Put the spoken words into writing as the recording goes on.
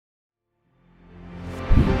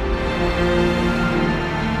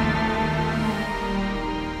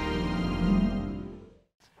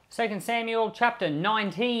2 Samuel chapter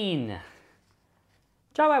 19.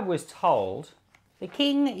 Joab was told, "The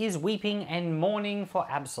king is weeping and mourning for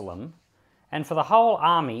Absalom," and for the whole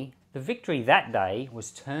army the victory that day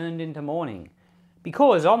was turned into mourning,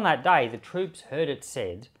 because on that day the troops heard it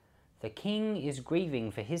said, "The king is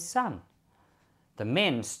grieving for his son." The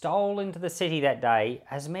men stole into the city that day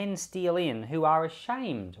as men steal in who are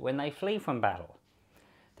ashamed when they flee from battle.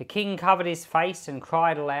 The king covered his face and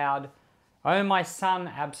cried aloud, "O my son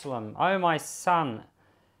Absalom, O my son,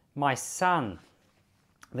 my son."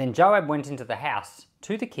 Then Joab went into the house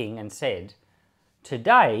to the king and said,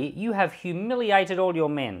 "Today you have humiliated all your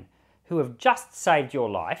men, who have just saved your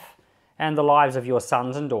life, and the lives of your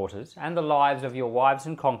sons and daughters, and the lives of your wives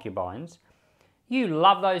and concubines. You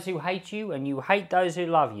love those who hate you, and you hate those who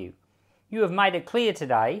love you. You have made it clear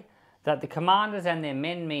today that the commanders and their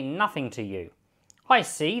men mean nothing to you. I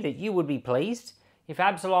see that you would be pleased if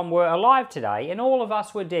Absalom were alive today and all of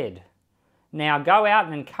us were dead. Now go out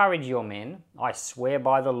and encourage your men. I swear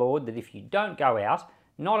by the Lord that if you don't go out,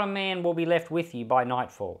 not a man will be left with you by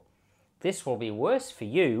nightfall. This will be worse for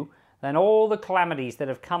you than all the calamities that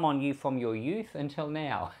have come on you from your youth until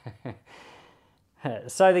now."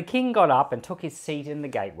 So the king got up and took his seat in the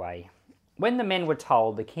gateway. When the men were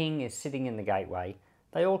told the king is sitting in the gateway,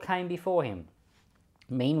 they all came before him.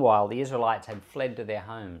 Meanwhile, the Israelites had fled to their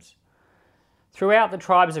homes. Throughout the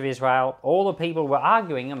tribes of Israel, all the people were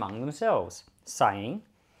arguing among themselves, saying,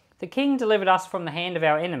 "The king delivered us from the hand of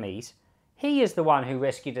our enemies. He is the one who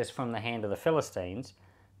rescued us from the hand of the Philistines.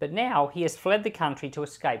 But now he has fled the country to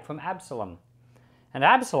escape from Absalom. And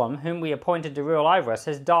Absalom, whom we appointed to rule over us,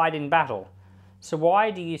 has died in battle. So why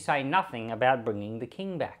do you say nothing about bringing the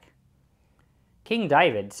king back?" King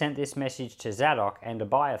David sent this message to Zadok and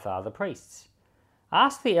Abiathar the priests.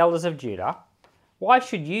 "Ask the elders of Judah, why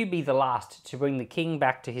should you be the last to bring the king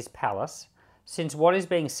back to his palace, since what is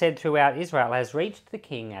being said throughout Israel has reached the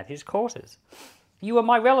king at his quarters? You are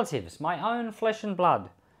my relatives, my own flesh and blood.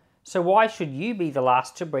 So why should you be the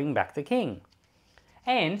last to bring back the king?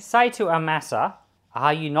 And say to Amasa,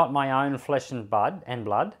 are you not my own flesh and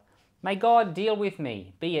blood? May God deal with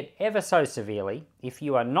me, be it ever so severely, if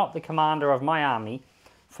you are not the commander of my army,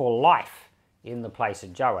 for life in the place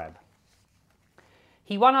of Joab."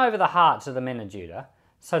 He won over the hearts of the men of Judah,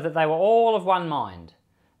 so that they were all of one mind.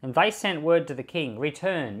 And they sent word to the king,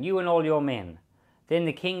 "Return, you and all your men." Then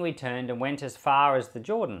the king returned and went as far as the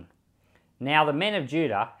Jordan. Now the men of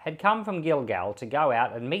Judah had come from Gilgal to go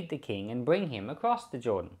out and meet the king and bring him across the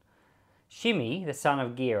Jordan. Shimei, the son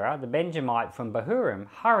of Gera, the Benjamite from Bahurim,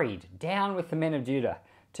 hurried down with the men of Judah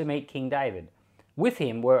to meet King David. With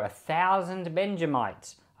him were 1,000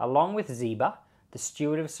 Benjamites, along with Ziba, the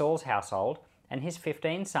steward of Saul's household, and his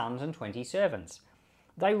 15 sons and 20 servants.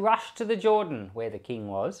 They rushed to the Jordan, where the king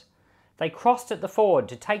was. They crossed at the ford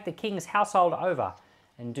to take the king's household over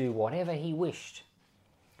and do whatever he wished.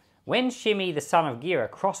 When Shimei, the son of Gera,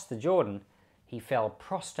 crossed the Jordan, he fell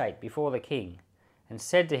prostrate before the king and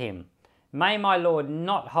said to him, "May my lord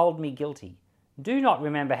not hold me guilty. Do not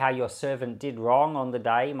remember how your servant did wrong on the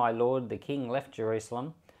day my lord the king left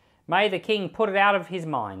Jerusalem. May the king put it out of his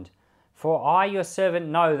mind, for I, your servant,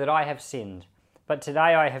 know that I have sinned. But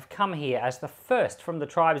today I have come here as the first from the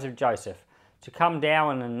tribes of Joseph, to come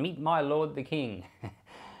down and meet my lord the king."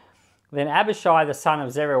 Then Abishai the son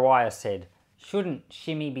of Zeruiah said, "Shouldn't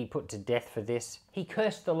Shimei be put to death for this? He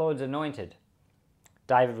cursed the Lord's anointed."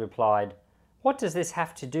 David replied, "What does this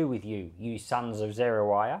have to do with you, you sons of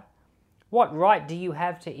Zeruiah? What right do you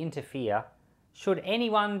have to interfere? Should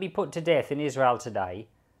anyone be put to death in Israel today?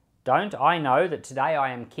 Don't I know that today I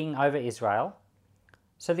am king over Israel?"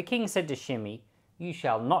 So the king said to Shimei, "You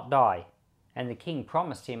shall not die." And the king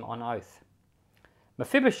promised him on oath.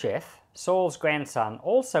 Mephibosheth, Saul's grandson,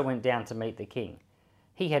 also went down to meet the king.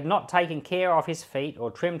 He had not taken care of his feet,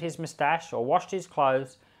 or trimmed his moustache, or washed his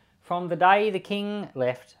clothes, from the day the king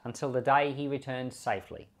left until the day he returned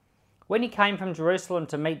safely. When he came from Jerusalem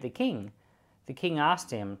to meet the king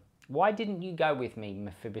asked him, "Why didn't you go with me,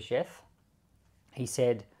 Mephibosheth?" He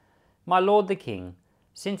said, "My lord the king,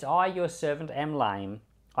 since I, your servant, am lame,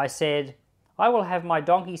 I said, I will have my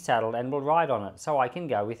donkey saddled and will ride on it, so I can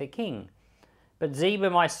go with the king. But Ziba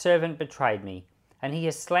my servant betrayed me, and he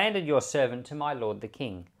has slandered your servant to my lord the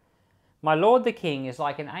king. My lord the king is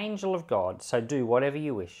like an angel of God, so do whatever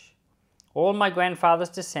you wish. All my grandfather's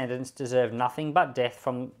descendants deserve nothing but death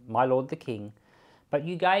from my lord the king, but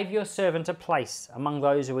you gave your servant a place among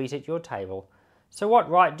those who eat at your table, so what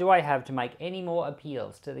right do I have to make any more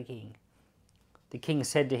appeals to the king?" The king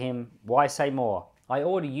said to him, "Why say more? I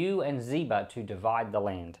order you and Ziba to divide the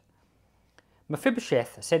land."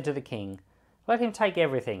 Mephibosheth said to the king, Let him take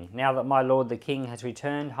everything, now that my lord the king has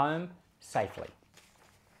returned home safely.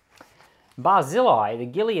 Barzillai the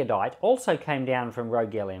Gileadite also came down from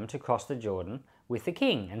Rogelim to cross the Jordan with the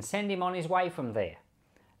king and send him on his way from there.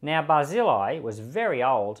 Now Barzillai was very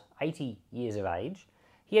old, 80 years of age.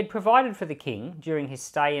 He had provided for the king during his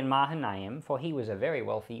stay in Mahanaim, for he was a very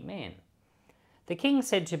wealthy man. The king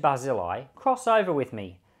said to Barzillai, "Cross over with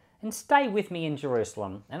me, and stay with me in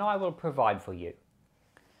Jerusalem, and I will provide for you."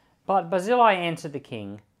 But Barzillai answered the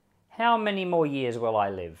king, "How many more years will I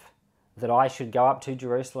live, that I should go up to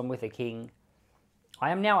Jerusalem with a king?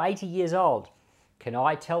 I am now 80 years old. Can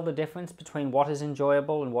I tell the difference between what is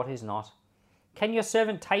enjoyable and what is not? Can your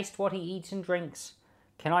servant taste what he eats and drinks?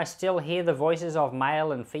 Can I still hear the voices of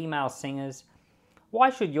male and female singers?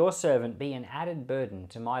 Why should your servant be an added burden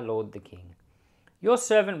to my lord the king? Your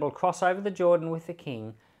servant will cross over the Jordan with the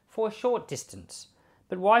king for a short distance,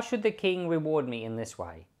 but why should the king reward me in this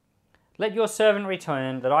way? Let your servant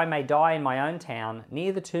return, that I may die in my own town,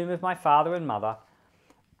 near the tomb of my father and mother.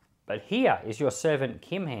 But here is your servant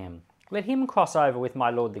Kimham. Let him cross over with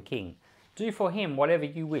my lord the king. Do for him whatever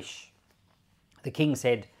you wish." The king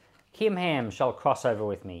said, "Kimham shall cross over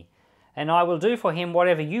with me, and I will do for him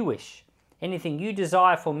whatever you wish. Anything you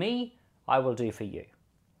desire for me, I will do for you."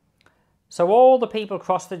 So all the people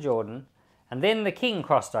crossed the Jordan, and then the king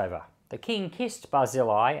crossed over. The king kissed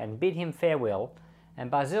Barzillai and bid him farewell, and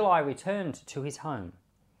Barzillai returned to his home.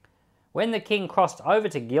 When the king crossed over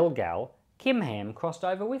to Gilgal, Kimham crossed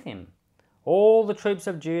over with him. All the troops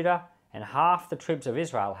of Judah and half the troops of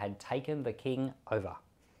Israel had taken the king over.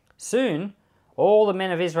 Soon all the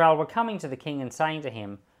men of Israel were coming to the king and saying to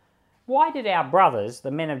him, "Why did our brothers,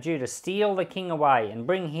 the men of Judah, steal the king away and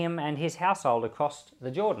bring him and his household across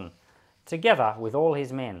the Jordan, together with all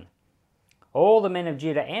his men?" All the men of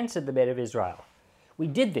Judah answered the men of Israel, "We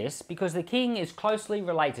did this because the king is closely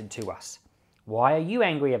related to us. Why are you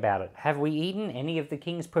angry about it? Have we eaten any of the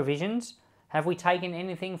king's provisions? Have we taken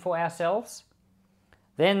anything for ourselves?"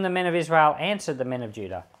 Then the men of Israel answered the men of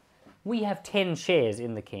Judah, "We have 10 shares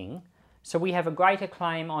in the king, so we have a greater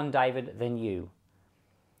claim on David than you.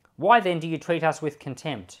 Why then do you treat us with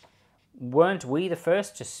contempt? Weren't we the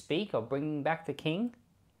first to speak of bringing back the king?"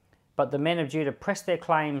 But the men of Judah pressed their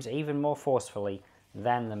claims even more forcefully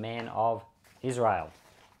than the men of Israel.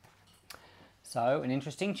 So, an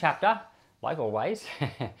interesting chapter, like always.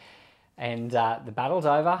 And the battle's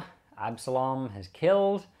over. Absalom has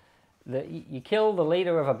killed. You kill the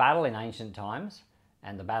leader of a battle in ancient times,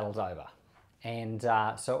 and the battle's over. And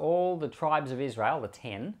so all the tribes of Israel, the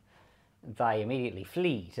 10, they immediately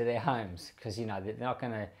flee to their homes because, they're not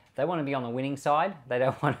going to, they want to be on the winning side. They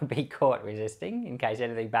don't want to be caught resisting in case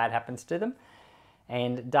anything bad happens to them.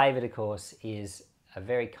 And David, of course, is a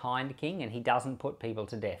very kind king, and he doesn't put people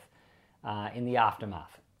to death in the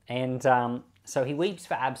aftermath. And so he weeps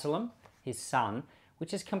for Absalom, his son,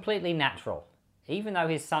 which is completely natural. Even though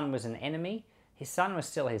his son was an enemy, his son was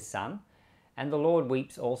still his son. And the Lord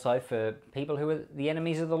weeps also for people who are the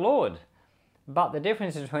enemies of the Lord. But the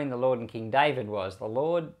difference between the Lord and King David was the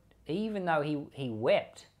Lord, even though he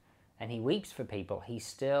wept and he weeps for people, he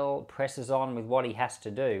still presses on with what he has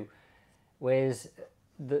to do. Whereas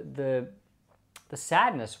the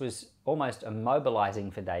sadness was almost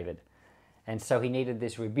immobilizing for David. And so he needed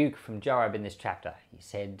this rebuke from Joab in this chapter. He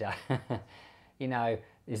said,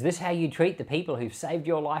 is this how you treat the people who've saved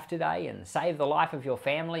your life today and saved the life of your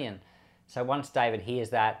family? And so once David hears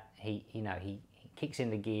that, he kicks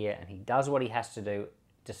into gear and he does what he has to do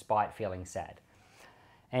despite feeling sad.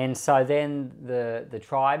 And so then the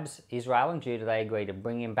tribes, Israel and Judah, they agree to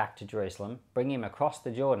bring him back to Jerusalem, bring him across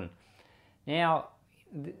the Jordan. Now,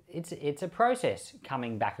 it's a process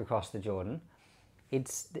coming back across the Jordan.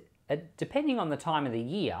 It's depending on the time of the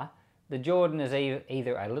year, the Jordan is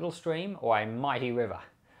either a little stream or a mighty river.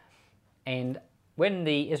 And when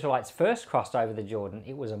the Israelites first crossed over the Jordan,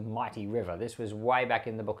 it was a mighty river. This was way back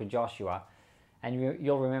in the book of Joshua. And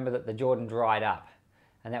you'll remember that the Jordan dried up.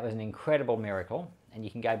 And that was an incredible miracle. And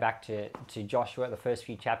you can go back to Joshua, the first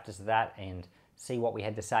few chapters of that, and see what we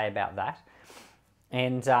had to say about that.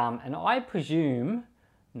 And I presume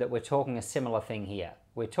that we're talking a similar thing here.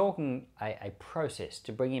 We're talking a process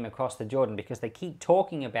to bring him across the Jordan, because they keep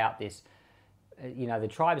talking about this. The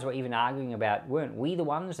tribes were even arguing about, weren't we the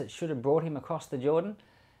ones that should have brought him across the Jordan?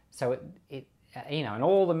 So and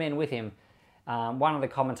all the men with him, one of the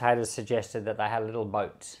commentators suggested that they had little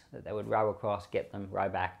boats that they would row across, get them, row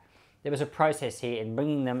back. There was a process here in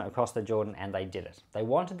bringing them across the Jordan, and they did it. They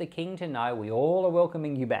wanted the king to know, we all are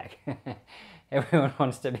welcoming you back. Everyone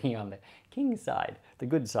wants to be on the king's side, the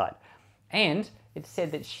good side. And it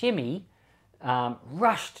said that Shimei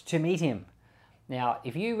rushed to meet him. Now,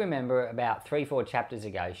 if you remember about 3-4 chapters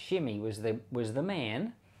ago, Shimei was the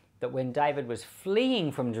man that when David was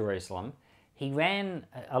fleeing from Jerusalem, he ran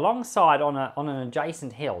alongside on an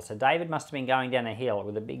adjacent hill. So David must have been going down a hill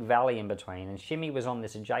with a big valley in between, and Shimei was on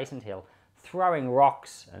this adjacent hill, throwing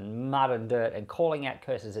rocks and mud and dirt and calling out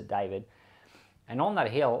curses at David. And on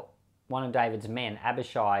that hill, one of David's men,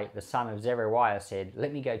 Abishai, the son of Zeruiah, said,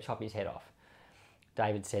 "Let me go chop his head off."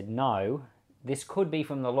 David said, "No, this could be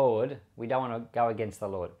from the Lord. We don't want to go against the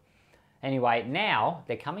Lord." Anyway, now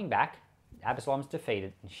they're coming back. Absalom's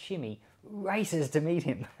defeated, and Shimei races to meet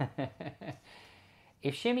him.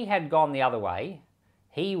 If Shimei had gone the other way,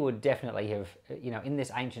 he would definitely have, in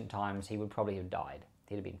this ancient times, he would probably have died.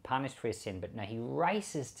 He'd have been punished for his sin. But no, he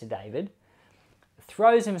races to David,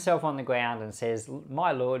 throws himself on the ground and says,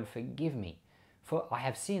 "My Lord, forgive me, for I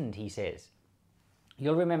have sinned," he says.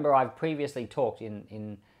 You'll remember I've previously talked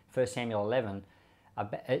in 1 Samuel 11,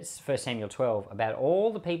 it's 1 Samuel 12, about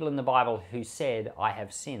all the people in the Bible who said, "I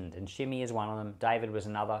have sinned." And Shimei is one of them, David was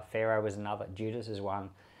another, Pharaoh was another, Judas is one,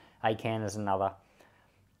 Achan is another.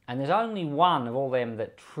 And there's only one of all them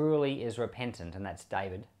that truly is repentant, and that's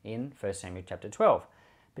David in 1 Samuel chapter 12.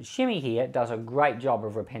 But Shimei here does a great job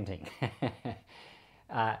of repenting.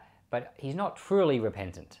 But he's not truly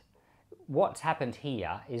repentant. What's happened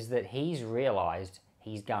here is that he's realized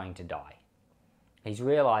he's going to die. He's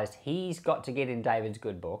realized he's got to get in David's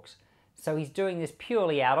good books, so he's doing this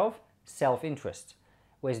purely out of self-interest.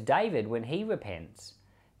 Whereas David, when he repents,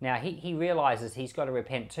 now he realizes he's got to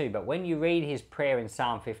repent too, but when you read his prayer in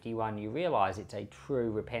Psalm 51, you realize it's a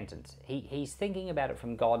true repentance. He's thinking about it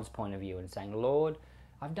from God's point of view and saying, "Lord,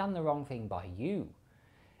 I've done the wrong thing by you,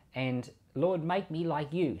 and Lord, make me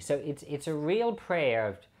like you." So it's a real prayer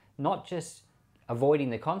of not just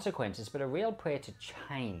avoiding the consequences, but a real prayer to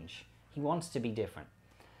change. He wants to be different.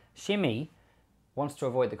 Shimei wants to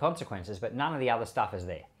avoid the consequences, but none of the other stuff is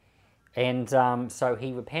there. And so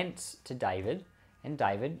he repents to David, and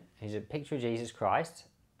David, who's a picture of Jesus Christ,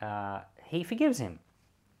 he forgives him.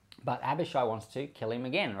 But Abishai wants to kill him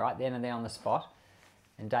again, right then and there on the spot.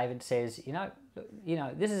 And David says,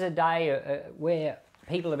 this is a day where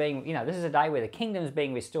people are being, this is a day where the kingdom is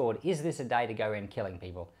being restored. Is this a day to go around killing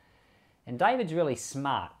people? And David's really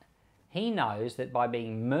smart. He knows that by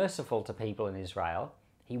being merciful to people in Israel,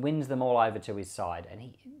 he wins them all over to his side.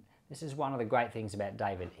 And this is one of the great things about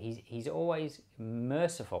David. He's always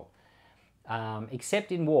merciful,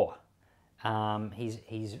 except in war.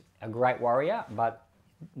 He's a great warrior, but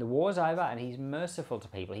the war's over and he's merciful to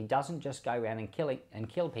people. He doesn't just go around and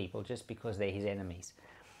kill people just because they're his enemies.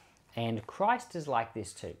 And Christ is like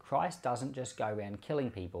this too. Christ doesn't just go around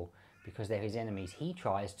killing people because they're his enemies. He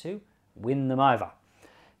tries to win them over.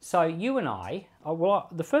 So you and I,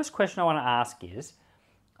 the first question I want to ask is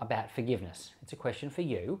about forgiveness. It's a question for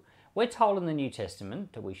you. We're told in the New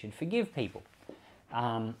Testament that we should forgive people.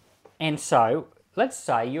 And so let's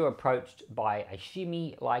say you're approached by a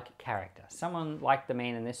Shimei-like character, someone like the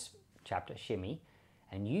man in this chapter, Shimei,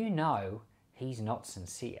 and you know he's not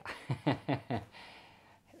sincere.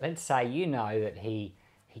 Let's say you know that he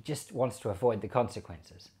just wants to avoid the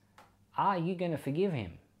consequences. Are you going to forgive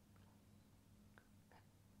him?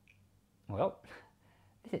 Well,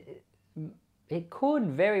 it could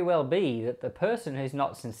very well be that the person who's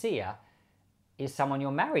not sincere is someone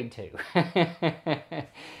you're married to.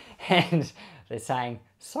 And they're saying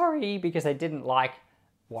sorry because they didn't like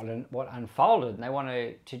what unfolded and they want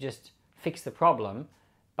to just fix the problem,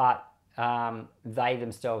 but they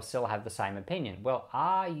themselves still have the same opinion. Well,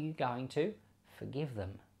 are you going to forgive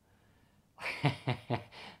them?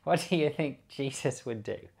 What do you think Jesus would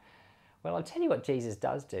do? Well, I'll tell you what Jesus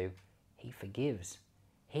does do. He forgives.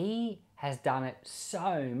 He has done it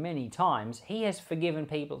so many times. He has forgiven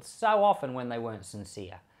people so often when they weren't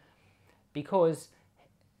sincere. Because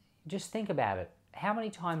just think about it. How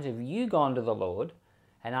many times have you gone to the Lord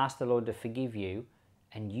and asked the Lord to forgive you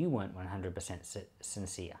and you weren't 100%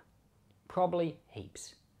 sincere? Probably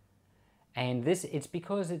heaps. And it's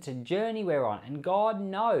because it's a journey we're on. And God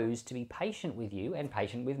knows to be patient with you and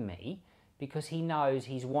patient with me because he knows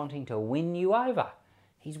he's wanting to win you over.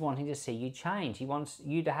 He's wanting to see you change. He wants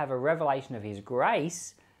you to have a revelation of his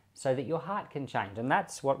grace so that your heart can change. And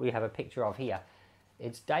that's what we have a picture of here.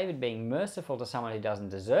 It's David being merciful to someone who doesn't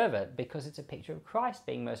deserve it because it's a picture of Christ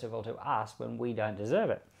being merciful to us when we don't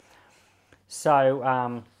deserve it.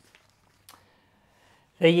 So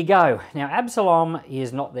there you go. Now Absalom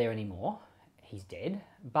is not there anymore. He's dead.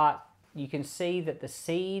 But you can see that the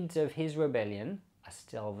seeds of his rebellion are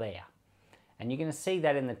still there. And you're going to see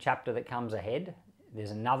that in the chapter that comes ahead.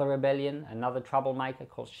 There's another rebellion, another troublemaker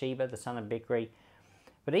called Sheba, the son of Bichri.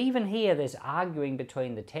 But even here, there's arguing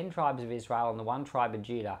between the 10 tribes of Israel and the 1 tribe of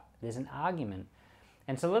Judah. There's an argument.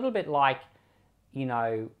 And it's a little bit like, you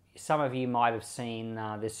know, some of you might have seen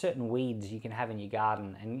there's certain weeds you can have in your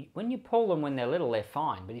garden. And when you pull them when they're little, they're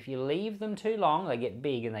fine. But if you leave them too long, they get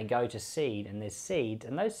big and they go to seed. And there's seeds.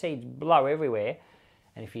 And those seeds blow everywhere.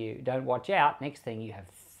 And if you don't watch out, next thing you have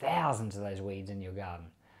thousands of those weeds in your garden.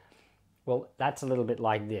 Well, that's a little bit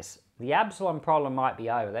like this. The Absalom problem might be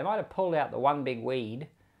over. They might have pulled out the one big weed,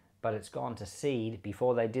 but it's gone to seed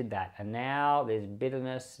before they did that. And now there's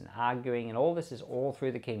bitterness and arguing, and all this is all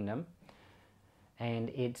through the kingdom. And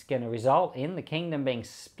it's going to result in the kingdom being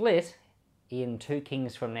split in 2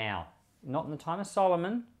 kings from now. Not in the time of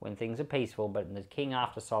Solomon, when things are peaceful, but in the king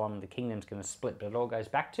after Solomon, the kingdom's going to split. But it all goes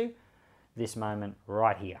back to this moment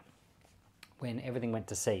right here, when everything went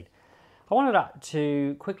to seed. I wanted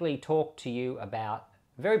to quickly talk to you about,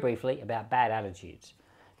 very briefly, about bad attitudes.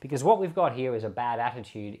 Because what we've got here is a bad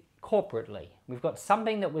attitude corporately. We've got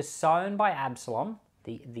something that was sown by Absalom,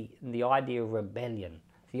 the idea of rebellion,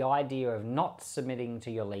 the idea of not submitting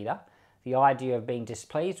to your leader, the idea of being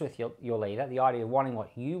displeased with your leader, the idea of wanting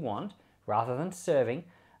what you want rather than serving.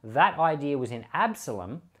 That idea was in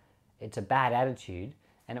Absalom. It's a bad attitude,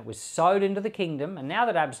 and it was sowed into the kingdom. And now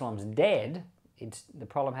that Absalom's dead, the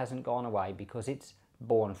problem hasn't gone away because it's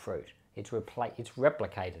borne fruit. It's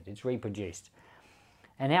replicated. It's reproduced.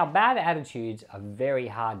 And our bad attitudes are very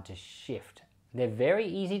hard to shift. They're very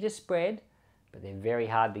easy to spread, but they're very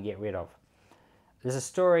hard to get rid of. There's a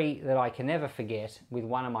story that I can never forget with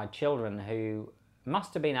one of my children who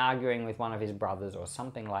must have been arguing with one of his brothers or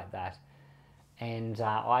something like that. And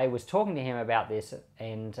I was talking to him about this,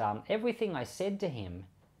 and everything I said to him,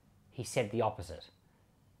 he said the opposite.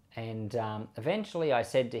 And eventually I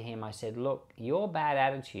said to him, I said, look, your bad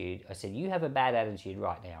attitude, I said, you have a bad attitude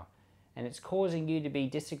right now, and it's causing you to be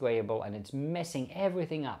disagreeable, and it's messing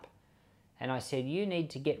everything up. And I said, you need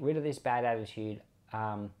to get rid of this bad attitude.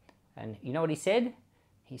 And you know what he said?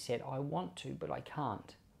 He said, I want to, but I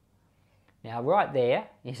can't. Now, right there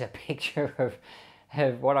is a picture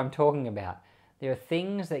of what I'm talking about. There are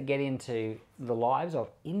things that get into the lives of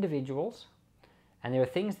individuals, and there are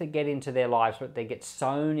things that get into their lives, but they get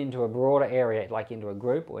sown into a broader area, like into a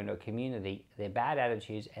group or into a community. They're bad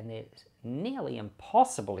attitudes, and they're nearly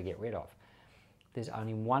impossible to get rid of. There's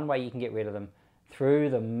only one way you can get rid of them, through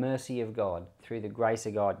the mercy of God, through the grace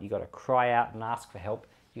of God. You've got to cry out and ask for help.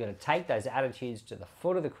 You've got to take those attitudes to the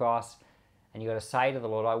foot of the cross, and you've got to say to the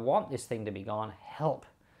Lord, I want this thing to be gone, help.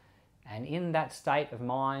 And in that state of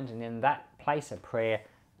mind and in that place of prayer,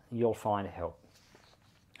 you'll find help.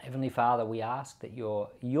 Heavenly Father, we ask that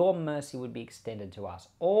your mercy would be extended to us.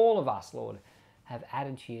 All of us, Lord, have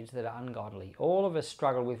attitudes that are ungodly. All of us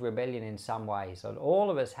struggle with rebellion in some ways. Lord, all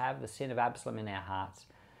of us have the sin of Absalom in our hearts.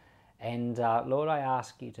 And Lord, I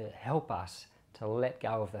ask you to help us to let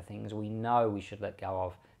go of the things we know we should let go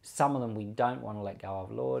of. Some of them we don't want to let go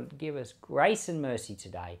of. Lord, give us grace and mercy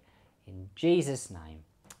today. In Jesus' name,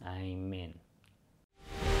 amen.